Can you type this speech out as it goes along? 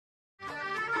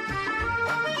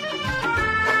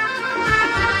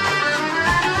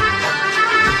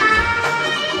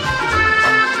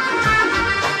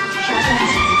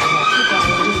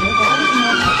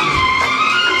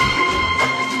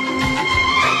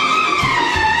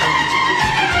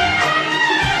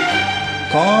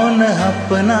कौन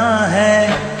अपना है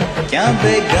क्या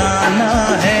बेगाना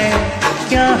है,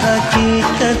 क्या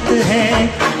हकीकत है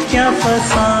क्या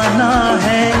फसाना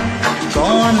है।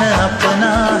 कौन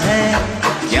अपना है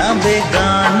क्या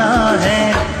बेगाना है,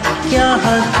 क्या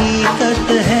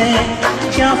हकीकत है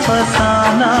क्या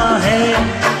फसाना है।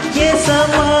 ये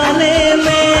ज़माने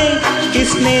में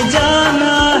किसने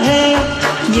जाना है,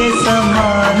 ये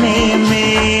ज़माने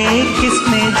में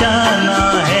किसने जाना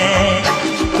है।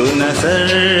 तू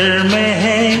नज़र में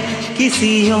है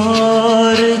किसी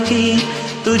और की,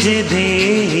 तुझे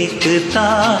देखता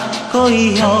कोई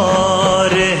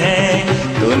और है।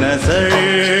 तू नज़र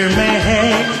में है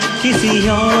किसी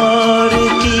और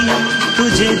की,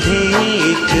 तुझे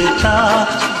देखता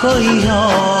कोई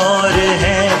और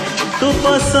है। तू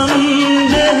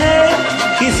पसंद है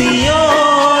किसी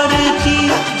और की,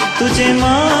 तुझे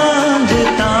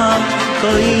मांगता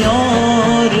कोई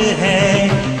और है।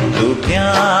 तू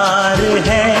प्यार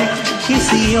है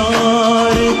किसी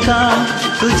और का,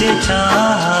 तुझे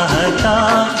चाहता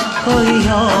कोई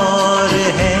और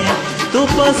है। तू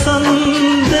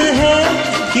पसंद है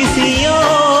किसी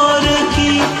और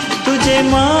की, तुझे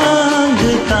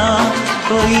मांगता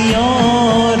कोई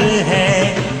और है।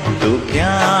 तू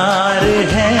प्यार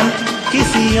है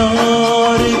किसी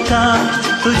और का,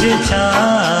 तुझे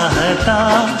चाहता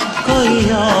कोई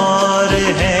और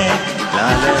है। ला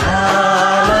ला